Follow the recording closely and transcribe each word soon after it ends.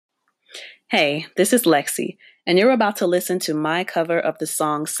Hey, this is Lexi, and you're about to listen to my cover of the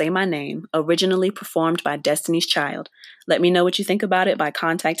song Say My Name, originally performed by Destiny's Child. Let me know what you think about it by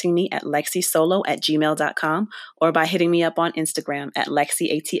contacting me at lexisolo@gmail.com or by hitting me up on Instagram at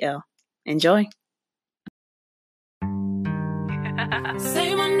lexiatl. Enjoy!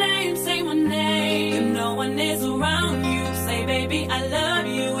 Say my name, if no one is around you. Say, baby, I love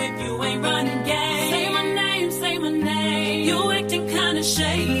you if you ain't running game. Say my name, you acting kinda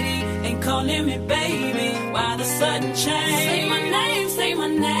shady, ain't calling me baby, why the sudden change? Say my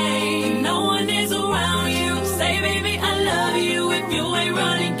name, if no one is around you. Say, baby, I love you if you ain't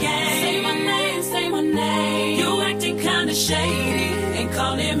running game. Say my name, you acting kinda shady, ain't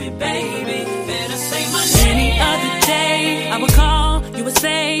calling me baby, better say my name. Any other day, I would call, you would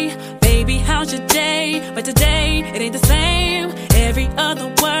say, baby, how's your day? But today, it ain't the same. Every other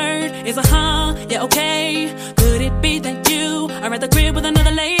word is a yeah, okay. Could it be that you are at the crib with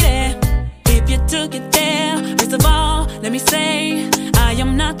another lady? If you took it there, first of all, let me say, I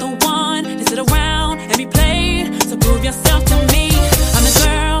am not the one to sit around and be played. So prove yourself to me. I'm the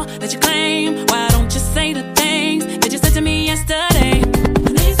girl that you claim. Why don't you say the things that you said to me yesterday?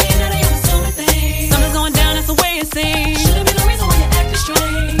 Something's going down, that's the way it seems. Should've been the reason why you're acting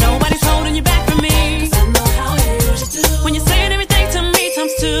strange. Nobody's holding you back from me. 'Cause I know how it usually do. When you're saying everything to me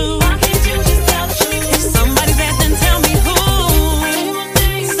times two. Why can't you just tell the truth? If somebody's there, then tell me who.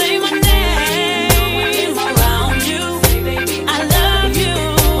 Say my name. No one is around you. Say, baby, I love you.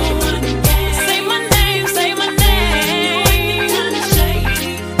 Say my name, say my name. You ain't kinda shady.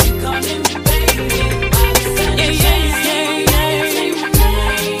 You calling me baby. Yeah. Say my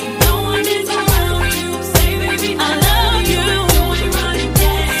name. No one is around you. Say, baby, I love you. You ain't running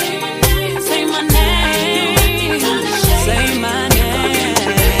game. Say my name. Say my name.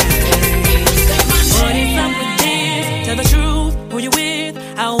 What is up with this? Tell the truth, who you with?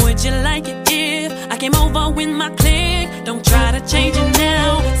 How would you like it if I came over with my clique? Don't try to change it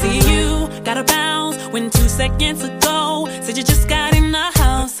now. See, you gotta bounce when 2 seconds ago said you just got in the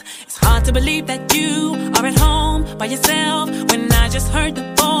house. It's hard to believe that you are at home by yourself when I just heard the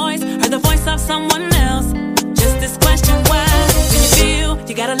voice of someone else. Just this question, why? When you feel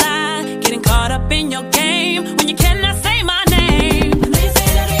you gotta lie, getting caught up in your game when you cannot say